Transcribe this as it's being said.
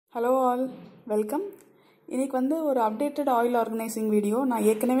Hello all, welcome. இன்னைக்கு வந்து ஒரு அப்டேட்டட் ஆயில் ஆர்கனைசிங் வீடியோ. நான்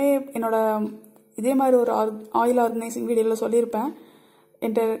ஏற்கனவே என்னோட இதே மாதிரி ஒரு ஆயில் ஆர்கனைசிங் வீடியோவில் சொல்லியிருப்பேன்.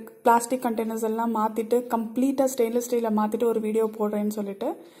 என்கிட்ட பிளாஸ்டிக் கண்டெய்னர்ஸ் எல்லாம் மாற்றிட்டு கம்ப்ளீட்டாக ஸ்டெயின்லெஸ் ஸ்டீலில் மாற்றிட்டு ஒரு வீடியோ போடுறேன்னு சொல்லிட்டு.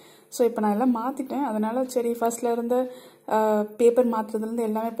 ஸோ இப்போ நான் எல்லாம் மாற்றிட்டேன். அதனால் சரி ஃபர்ஸ்ட்ல இருந்து பேப்பர் மாற்றுறதுலேருந்து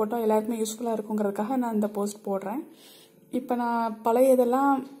எல்லாமே போட்டோம், எல்லாருக்குமே யூஸ்ஃபுல்லாக இருக்குங்கிறதுக்காக நான் இந்த போஸ்ட் போடுறேன். இப்போ நான் பழைய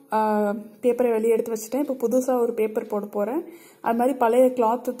இதெல்லாம் பேப்பரை வெளியே எடுத்து வச்சுட்டேன். இப்போ புதுசாக ஒரு பேப்பர் போட போகிறேன். அது மாதிரி பழைய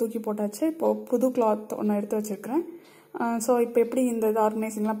கிளாத்து தூக்கி போட்டாச்சு. இப்போது புது கிளாத் ஒன்று எடுத்து வச்சுருக்கிறேன். ஸோ இப்போ எப்படி இந்த இது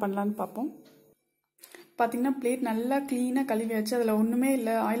ஆர்கனைசிங்லாம் பண்ணலான்னு பார்ப்போம். பார்த்தீங்கன்னா பிளேட் நல்லா க்ளீனாக கழுவி வச்சு அதில் ஒன்றுமே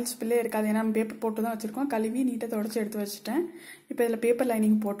இல்லை, ஆயில் ஸ்பில்லே இருக்காது. ஏன்னா நம்ம பேப்பர் போட்டு தான் வச்சுருக்கோம். கழுவி நீட்டாக தொடச்சி எடுத்து வச்சுட்டேன். இப்போ இதில் பேப்பர்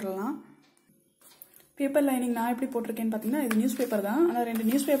லைனிங் போட்டுடலாம். பேப்பர் லைனிங் நான் எப்படி போட்டிருக்கேன்னு பார்த்தீங்கன்னா இது நியூஸ் பேப்பர் தான். ஆனால் 2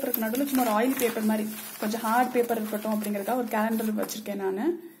 நியூஸ் பேப்பருக்கு நடுவில் சும்மா ஒரு ஆயில் பேப்பர் மாதிரி கொஞ்சம் ஹார்ட் பேப்பர் இருக்கட்டும் அப்படிங்கிறதுக்காக ஒரு கேலண்டர் வச்சுருக்கேன்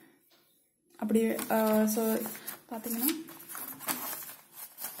நான். அப்படி ஸோ பார்த்தீங்கன்னா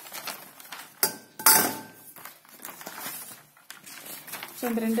ஸோ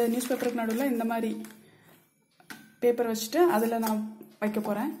இந்த 2 நியூஸ் பேப்பருக்கு நடுவில் இந்த மாதிரி பேப்பர் வச்சுட்டு அதில் நான் வைக்க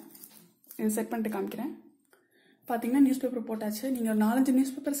போகிறேன். இது செட் பண்ணிட்டு காமிக்கிறேன். பார்த்தீங்கன்னா நியூஸ் பேப்பர் போட்டாச்சு. நீங்கள் ஒரு 4-5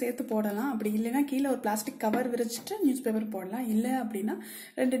 நியூஸ் பேப்பர் சேர்த்து போடலாம். அப்படி இல்லைன்னா கீழே ஒரு பிளாஸ்டிக் கவர் விரிச்சிட்டு நியூஸ் பேப்பர் போடலாம். இல்லை அப்படின்னா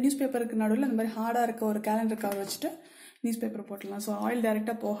 2 நியூஸ் பேப்பருக்கு நடுவில் அந்த மாதிரி ஹார்டாக இருக்க ஒரு கேலண்டர் கவர் வச்சுட்டு நியூஸ் பேப்பர் போட்டலாம். ஸோ ஆயில்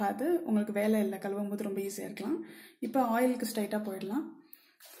டைரெக்டாக போகாது, உங்களுக்கு வேலை இல்லை, கழுவும் போது ரொம்ப ஈஸியாக இருக்கலாம். இப்போ ஆயிலுக்கு ஸ்ட்ரைட்டாக போயிடலாம்.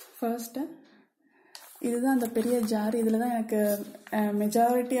 ஃபர்ஸ்ட்டு இதுதான் அந்த பெரிய ஜார். இதில் தான் எனக்கு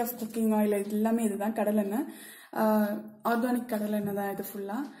மெஜாரிட்டி ஆஃப் குக்கிங் ஆயில் எல்லாமே இதுதான். கடலெண்ணெய், ஆர்கானிக் கடலெண்ணெய் தான் இது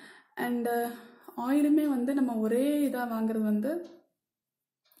ஃபுல்லாக. அண்டு ஆயிலுமே வந்து நம்ம ஒரே இதாக வாங்குறது வந்து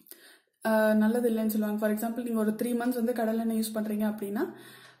நல்லது இல்லைன்னு சொல்லுவாங்க. ஃபார் எக்ஸாம்பிள் நீங்கள் ஒரு 3 months வந்து கடலெண்ணெய் யூஸ் பண்ணுறீங்க அப்படின்னா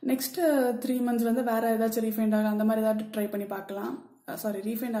நெக்ஸ்ட்டு 3 months வந்து வேறு ஏதாச்சும் ரீஃபைண்ட் ஆயில் அந்த மாதிரி ஏதாச்சும் ட்ரை பண்ணி பார்க்கலாம். சாரி,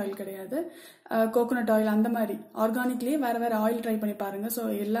 ரீஃபைண்ட் ஆயில் கிடையாது, கோகோனட் ஆயில் அந்த மாதிரி ஆர்கானிக்லேயே வேறு ஆயில் ட்ரை பண்ணி பாருங்கள். ஸோ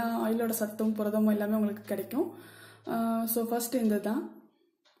எல்லா ஆயிலோட சத்தும் புரதமும் எல்லாமே உங்களுக்கு கிடைக்கும். ஸோ ஃபர்ஸ்ட் இந்த தான்.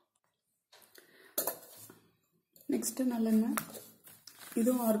 நெக்ஸ்ட்டு நல்லெண்ணெய்,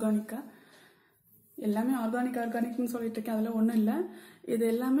 இதுவும் ஆர்கானிக்காக. எல்லாமே ஆர்கானிக்னு சொல்லிட்டு இருக்கேன், அதில் ஒன்றும் இல்லை. இது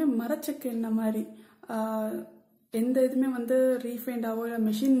எல்லாமே மரச்செக்கு எண்ணெய் மாதிரி. எந்த இதுவுமே வந்து ரீஃபைண்டாவோ இல்லை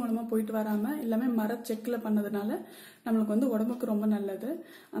மெஷின் மூலமாக போயிட்டு வராமல் எல்லாமே மரச்செக்கில் பண்ணதுனால நம்மளுக்கு வந்து உடம்புக்கு ரொம்ப நல்லது.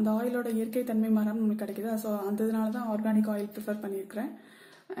 அந்த ஆயிலோட இயற்கை தன்மை மரம் நம்மளுக்கு கிடைக்குது. ஸோ அந்த இதனால தான் ஆர்கானிக் ஆயில் ப்ரிஃபர் பண்ணியிருக்கிறேன்.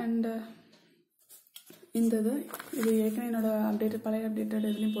 அண்டு இந்த இது ஏற்கனவே என்னோட பழைய அப்டேட்டட்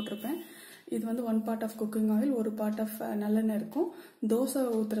இதுலேயும் போட்டிருப்பேன். இது வந்து 1 part of cooking oil, 1 part of நல்லெண்ணெய் இருக்கும். தோசை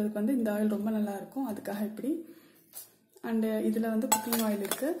ஊற்றுறதுக்கு வந்து இந்த ஆயில் ரொம்ப நல்லா இருக்கும், அதுக்காக இப்படி. அண்டு இதில் வந்து குக்கிங் ஆயில்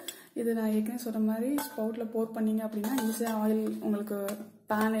இருக்குது. இது நான் ஏற்கனவே சொல்கிற மாதிரி ஸ்பவுட்டில் போர் பண்ணிங்க அப்படின்னா ஈஸியாக ஆயில் உங்களுக்கு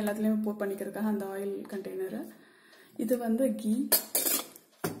பேன் எல்லாத்துலேயுமே போர் பண்ணிக்கிறதுக்காக அந்த ஆயில் கண்டெய்னரு. இது வந்து கீ,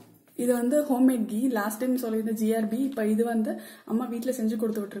 இது வந்து ஹோம்மேட் கீ. லாஸ்ட் டைம் சொல்லியிருந்த GRB. இப்போ இது வந்து அம்மா வீட்டில் செஞ்சு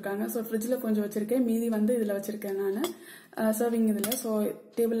கொடுத்து விட்டுருக்காங்க. ஸோ ஃப்ரிட்ஜில் கொஞ்சம் வச்சுருக்கேன், மீதி வந்து இதில் வச்சுருக்கேன் நான் சர்விங் இதில். ஸோ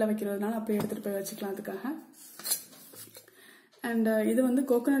டேபிளில் வைக்கிறதுனால அப்படியே எடுத்துகிட்டு போய் வச்சுக்கலாம் அதுக்காக. அண்ட் இது வந்து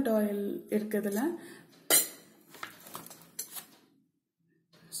கோகோனட் ஆயில் இருக்குது இதில்.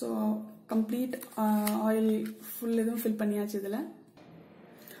 ஸோ கம்ப்ளீட் ஆயில் ஃபுல் இதுவும் ஃபில் பண்ணியாச்சு இதில்.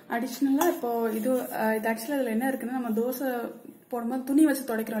 அடிஷ்னலாக இப்போது இது ஆக்சுவலாக இதில் என்ன இருக்குன்னா, நம்ம தோசை போடும்போது துணி வச்சு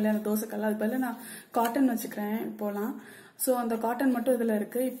துடைக்கிறோம் இல்லையா அந்த தோசைக்கல்ல, அது பதில் நான் காட்டன் வச்சுக்கிறேன் இப்போலாம். ஸோ அந்த காட்டன் மட்டும் இதில்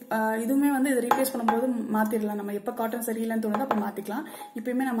இருக்குது. இதுவுமே வந்து இதை ரீப்ளேஸ் பண்ணும்போது மாற்றிடலாம். நம்ம எப்போ காட்டன் சரியில்லைன்னு தோணுதோ அப்போ மாற்றிக்கலாம்.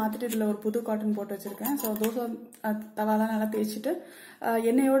 இப்போயுமே நான் மாற்றிட்டு இதில் ஒரு புது காட்டன் போட்டு வச்சுருக்கேன். ஸோ தோசை தவாலாம் நல்லா தேய்ச்சிட்டு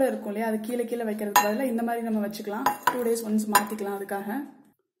எண்ணெயோடு இருக்கும் இல்லையா, அது கீழே வைக்கிறதுக்கு பதிலாக இந்த மாதிரி நம்ம வச்சுக்கலாம். 2 days ஒன்ஸ் மாற்றிக்கலாம். அதுக்காக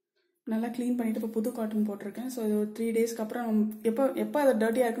நல்லா க்ளீன் பண்ணிவிட்டு இப்போ புது காட்டன் போட்டிருக்கேன். ஸோ இது ஒரு 3 daysக்கு அப்புறம் எப்போ அதை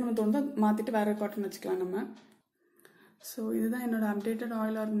டர்ட்டியாக இருக்குன்னு தோணுதோ மாற்றிட்டு வேறு காட்டன் வச்சுக்கலாம் நம்ம. ஸோ இதுதான் என்னோட அப்டேட்டட்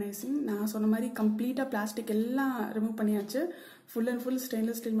ஆயில் ஆர்கனைசிங். நான் சொன்ன மாதிரி கம்ப்ளீட்டாக பிளாஸ்டிக் எல்லாம் ரிமூவ் பண்ணியாச்சு. Full and full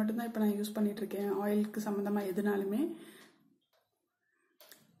stainless steel மட்டும்தான் இப்போ நான் யூஸ் பண்ணிகிட்ருக்கேன் ஆயிலுக்கு சம்மந்தமாக எதுனாலுமே.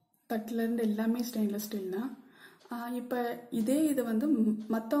 தட்டிலேருந்து எல்லாமே ஸ்டெயின்லெஸ் ஸ்டீல் தான். இப்போ இது வந்து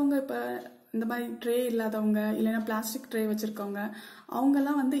மற்றவங்க இப்போ இந்த மாதிரி ட்ரே இல்லாதவங்க இல்லைன்னா பிளாஸ்டிக் ட்ரே வச்சுருக்கவங்க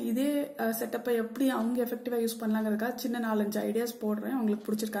அவங்கெல்லாம் வந்து இதே செட்டப்பை எப்படி அவங்க எஃபெக்டிவாக யூஸ் பண்ணலாங்கிறதுக்காக சின்ன 4-5 ஐடியாஸ் போடுறேன். உங்களுக்கு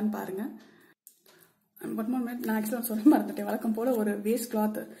பிடிச்சிருக்கான்னு பாருங்கள். ஒன் மோர் மினிட், நான் ஆக்சுவலாக சொல்ல மறந்துட்டேன். வழக்கம் போல் ஒரு வேஸ்ட்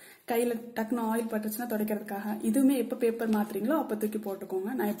கிளாத் கையில் டக்குன்னு ஆயில் பட்டுச்சுன்னா துடைக்கிறதுக்காக. இதுவுமே எப்போ பேப்பர் மாற்றுறீங்களோ அப்போ தூக்கி போட்டுக்கோங்க.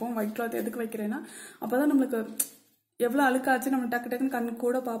 நான் எப்போவும் ஒயிட் கிளாத் எதுக்கு வைக்கிறேன்னா அப்போ தான் நம்மளுக்கு எவ்வளோ அழுக்காச்சு நம்ம டக்குன்னு கண்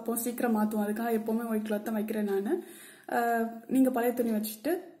கூட பார்ப்போம், சீக்கிரம் மாற்றுவோம். அதுக்காக எப்போவுமே ஒயிட் கிளாத் தான் வைக்கிறேன் நான். நீங்கள் பழைய துணி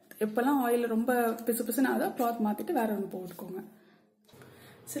வச்சுட்டு எப்போல்லாம் ஆயில் ரொம்ப பிசுன்னு ஆகுதோ கிளாத் மாற்றிட்டு வேறு ஒன்று போட்டுக்கோங்க.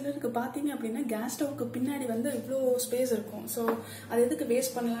 சிலருக்கு பார்த்தீங்க அப்படின்னா கேஸ் ஸ்டவ்க்கு பின்னாடி வந்து இவ்வளோ ஸ்பேஸ் இருக்கும். ஸோ அது எதுக்கு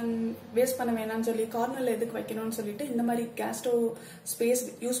வேஸ்ட் பண்ண வேணாம்னு சொல்லி கார்னரில் எதுக்கு வைக்கணும்னு சொல்லிட்டு இந்த மாதிரி கேஸ் ஸ்டவ் ஸ்பேஸ்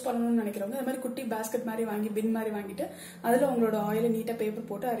யூஸ் பண்ணணும்னு நினைக்கிறவங்க இந்த மாதிரி குட்டி பேஸ்கெட் மாதிரி வாங்கி பின் மாதிரி வாங்கிட்டு அதில் உங்களோட ஆயிலை நீட்டாக பேப்பர்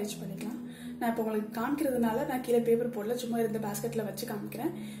போட்டு அரேஞ்ச் பண்ணிக்கலாம். நான் இப்போ உங்களுக்கு காமிக்கிறதுனால நான் கீழே பேப்பர் போடல, சும்மா இருந்த பேஸ்கெட்டில் வச்சு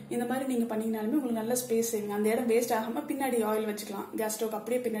காமிக்கிறேன். இந்த மாதிரி நீங்கள் பண்ணிங்கனாலுமே உங்களுக்கு நல்ல ஸ்பேஸ் சேவிங். அந்த இடம் வேஸ்ட் ஆகாமல் பின்னாடி ஆயில் வச்சுக்கலாம். கேஸ் ஸ்டவ்க்கு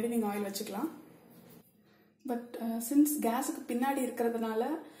அப்படியே பின்னாடி நீங்கள் ஆயில் வச்சுக்கலாம். பட் சின்ஸ் கேஸுக்கு பின்னாடி இருக்கிறதுனால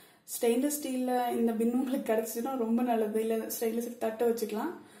ஸ்டெயின்லெஸ் ஸ்டீலில் இந்த பின் உங்களுக்கு கிடச்சிச்சுன்னா ரொம்ப நல்லது. இல்லை ஸ்டெயின்லெஸ் ஸ்டீல் தட்டை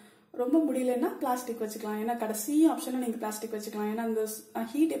வச்சுக்கலாம். ரொம்ப முடியலன்னா பிளாஸ்டிக் வச்சுக்கலாம். ஏன்னா கடைசி ஆப்ஷனில் நீங்கள் பிளாஸ்டிக் வச்சுக்கலாம். ஏன்னா அந்த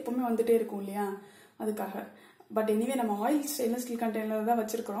ஹீட் எப்பவுமே வந்துட்டே இருக்கும் இல்லையா, அதுக்காக. பட் எனிவே நம்ம ஆயில் ஸ்டெயின்லெஸ் ஸ்டீல் கண்டெய்னர் தான்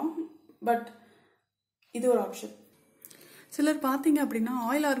வச்சிருக்கிறோம். பட் இது ஒரு ஆப்ஷன். சிலர் பார்த்தீங்க அப்படின்னா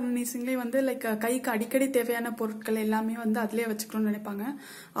ஆயில் ஆர்கனைசிங்லேயே வந்து லைக் கைக்கு அடிக்கடி தேவையான பொருட்கள் எல்லாமே வந்து அதிலே வச்சுக்கணும்னு நினைப்பாங்க.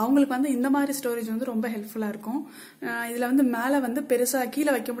 அவங்களுக்கு வந்து இந்த மாதிரி ஸ்டோரேஜ் வந்து ரொம்ப ஹெல்ப்ஃபுல்லாக இருக்கும். இதில் வந்து மேலே வந்து பெருசாக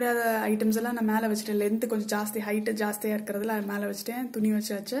கீழே வைக்க முடியாத ஐட்டம்ஸ் எல்லாம் நான் மேலே வச்சுட்டேன். லென்த்து கொஞ்சம் ஜாஸ்தி, ஹைட்டு ஜாஸ்தியாக இருக்கிறதுல மேலே வச்சுட்டேன். துணி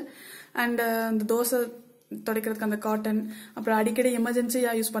வச்சாச்சு. அண்ட் அந்த தோசை துடைக்கிறதுக்கு அந்த காட்டன், அப்புறம் அடிக்கடி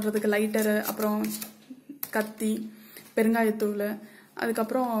எமர்ஜென்சியாக யூஸ் பண்ணுறதுக்கு லைட்டரு, அப்புறம் கத்தி, பெருங்காயத்தூள்,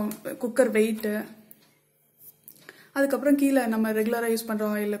 அதுக்கப்புறம் குக்கர் வெயிட்டு, அதுக்கப்புறம் கீழே நம்ம ரெகுலராக யூஸ் பண்ணுற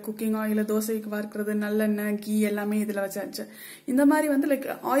ஆயில், குக்கிங் ஆயில், தோசைக்கு வறுக்கிறது, நல்லெண்ணெய், கீ எல்லாமே இதில் வச்சாச்சு. இந்த மாதிரி வந்து லைக்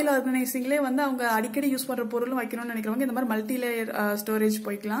ஆயில் ஆர்கனைசிங்லேயே வந்து அவங்க அடிக்கடி யூஸ் பண்ணுற பொருளும் வைக்கணும்னு நினைக்கிறவங்க இந்த மாதிரி மல்டி லேயர் ஸ்டோரேஜ்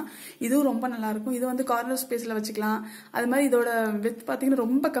போய்க்கலாம். இதுவும் ரொம்ப நல்லாயிருக்கும். இது வந்து கார்னர் ஸ்பேஸில் வச்சுக்கலாம். அது மாதிரி இதோட வித் பார்த்தீங்கன்னா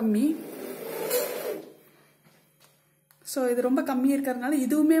ரொம்ப கம்மி. ஸோ இது ரொம்ப கம்மி இருக்கிறதுனால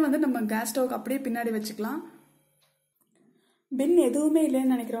இதுவுமே வந்து நம்ம கேஸ் ஸ்டவ்க்கு அப்படியே பின்னாடி வச்சுக்கலாம். பின் எதுவுமே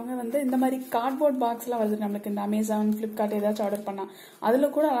இல்லைன்னு நினைக்கிறவங்க வந்து இந்த மாதிரி கார்ட்போர்ட் பாக்ஸ்லாம் வருது நம்மளுக்கு, இந்த அமேசான், ஃப்ளிப்கார்ட் ஏதாச்சும் ஆர்டர் பண்ணால்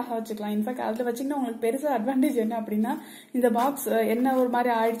அதில் கூட அழகாக வச்சுக்கலாம். இன்ஃபேக்ட் அதில் வச்சிங்கன்னா உங்களுக்கு பெருசாக அட்வான்டேஜ் என்ன அப்படின்னா, இந்த பாக்ஸ் என்ன ஒரு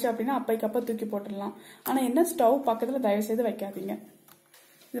மாதிரி ஆயிடுச்சு அப்படின்னா அப்பைக்கப்போ தூக்கி போட்டுடலாம். ஆனால் என்ன ஸ்டவ் பக்கத்தில் தயவுசெய்து வைக்காதீங்க.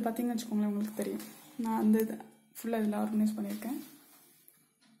 இது பார்த்தீங்கன்னு வச்சுக்கோங்களேன், உங்களுக்கு தெரியும். நான் அந்த இது ஃபுல்லாக இதில் ஆர்கனைஸ் பண்ணியிருக்கேன்.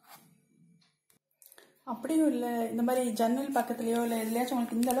 அப்படியும் இல்லை இந்த மாதிரி ஜன்னல் பக்கத்துலையோ இல்லை எதுலையாச்சும்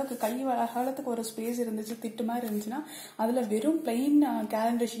உங்களுக்கு இந்த அளவுக்கு கை அகலத்துக்கு ஒரு ஸ்பேஸ் இருந்துச்சு, திட்டு மாதிரி இருந்துச்சுன்னா அதில் வெறும் பிளெயின்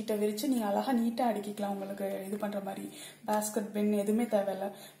கேலண்டர் ஷீட்டை விரித்து நீங்கள் அழகாக நீட்டாக அடுக்கிக்கலாம். உங்களுக்கு இது பண்ணுற மாதிரி பேஸ்கெட், பின் எதுவுமே தேவையில்லை.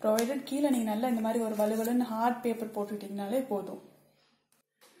 ப்ரொவைடட் கீழே நீங்கள் நல்லா இந்த மாதிரி ஒரு வலுவலுன்னு ஹார்ட் பேப்பர் போட்டுக்கிட்டிங்கனாலே போதும்.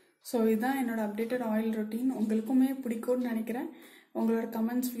 ஸோ இதுதான் என்னோட அப்டேட்டட் ஆயில் ரொட்டீன். உங்களுக்குமே பிடிக்கும்னு நினைக்கிறேன். உங்களோட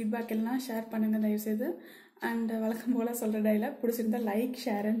கமெண்ட்ஸ், ஃபீட்பேக் எல்லாம் ஷேர் பண்ணுங்கள் தயவுசெய்து. அண்ட் வழக்கம் போல் சொல்கிற டைலாக் பிடிச்சிருந்தா like,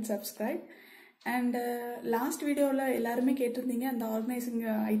 share and subscribe. And last வீடியோவில் எல்லாருமே கேட்டிருந்தீங்க அந்த ஆர்கனைசிங்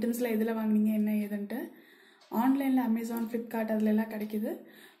ஐட்டம்ஸில் எதில் வாங்கினீங்க என்ன ஏதுன்ட்டு. ஆன்லைனில் அமேசான், ஃப்ளிப்கார்ட் அதிலெல்லாம் கிடைக்கிது.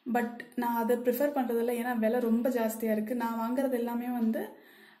 பட் நான் அதை ப்ரிஃபர் பண்ணுறதில்ல, ஏன்னா விலை ரொம்ப ஜாஸ்தியாக இருக்குது. நான் வாங்குறது எல்லாமே வந்து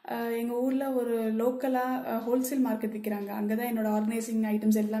எங்கள் ஊரில் ஒரு லோக்கலாக ஹோல்சேல் மார்க்கெட் விற்கிறாங்க. அங்கே தான் என்னோடய ஆர்கனைசிங்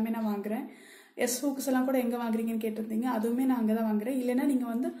ஐட்டம்ஸ் எல்லாமே நான் வாங்குகிறேன். ஹூக்ஸ் எல்லாம் கூட எங்கே வாங்குறீங்கன்னு கேட்டிருந்தீங்க, அதுவுமே நான் அங்கே தான் வாங்குகிறேன். இல்லைன்னா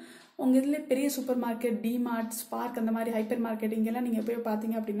நீங்கள் வந்து உங்கள் இதில் பெரிய சூப்பர் மார்க்கெட், டிமார்ட், ஸ்பார்க் அந்த மாதிரி ஹைப்பர் மார்க்கெட் இங்கெல்லாம் நீங்கள் போய்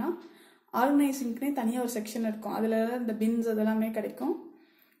பார்த்தீங்க அப்படின்னா ஆர்கனைசிங்க்குனே தனியாக ஒரு செக்ஷன் இருக்கும். அதில் இந்த பின்ஸ் அதெல்லாமே கிடைக்கும்.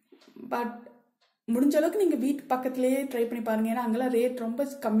 பட் முடிஞ்ச அளவுக்கு நீங்கள் வீட்டு பக்கத்துலேயே ட்ரை பண்ணி பாருங்கள். ஏன்னா அங்கெல்லாம் ரேட் ரொம்ப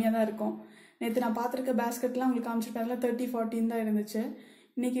கம்மியாக தான் இருக்கும். நேற்று நான் பார்த்துருக்க பேஸ்கெட்லாம் உங்களுக்கு காமிச்சிருப்பேன், அதெல்லாம் 30-40 தான் இருந்துச்சு.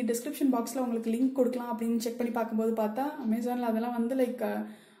 இன்றைக்கி டிஸ்கிரிப்ஷன் பாக்ஸில் உங்களுக்கு லிங்க் கொடுக்கலாம் அப்படின்னு செக் பண்ணி பார்க்கும்போது பார்த்தா அமேசானில் அதெல்லாம் வந்து லைக்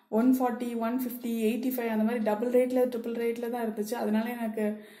 140, 150, 85 அந்த மாதிரி டபுள் ரேட்டில், ட்ரிபிள் ரேட்டில் தான் இருந்துச்சு. அதனால எனக்கு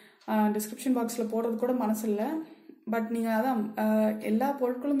டிஸ்கிரிப்ஷன் பாக்ஸில் போடுறது கூட மனசு இல்லை. பட் நீங்கள் அதான் எல்லா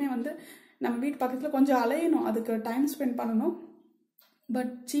பொருட்களுமே வந்து நம்ம வீட்டு பக்கத்தில் கொஞ்சம் அலையணும், அதுக்கு டைம் ஸ்பெண்ட் பண்ணணும்.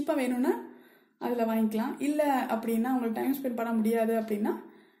 பட் சீப்பாக வேணும்னா அதில் வாங்கிக்கலாம். இல்லை அப்படின்னா உங்களுக்கு டைம் ஸ்பெண்ட் பண்ண முடியாது அப்படின்னா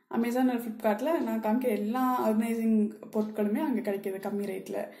அமேசான், ஃப்ளிப்கார்ட்டில் நான் காமிக்கிற எல்லா ஆர்கனைசிங் பொருட்களுமே அங்கே கிடைக்கிது கம்மி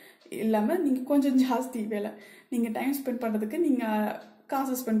ரேட்டில். இல்லாமல் நீங்கள் கொஞ்சம் ஜாஸ்தி வேலை, நீங்கள் டைம் ஸ்பெண்ட் பண்ணுறதுக்கு நீங்கள்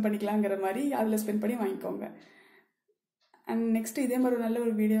காசு ஸ்பெண்ட் பண்ணிக்கலாங்கிற மாதிரி அதில் ஸ்பெண்ட் பண்ணி வாங்கிக்கோங்க. அண்ட் நெக்ஸ்ட் இதே மாதிரி ஒரு நல்ல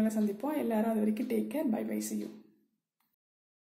ஒரு வீடியோவில் சந்திப்போம். எல்லாரும் அது வரைக்கும் take care. By by, see you.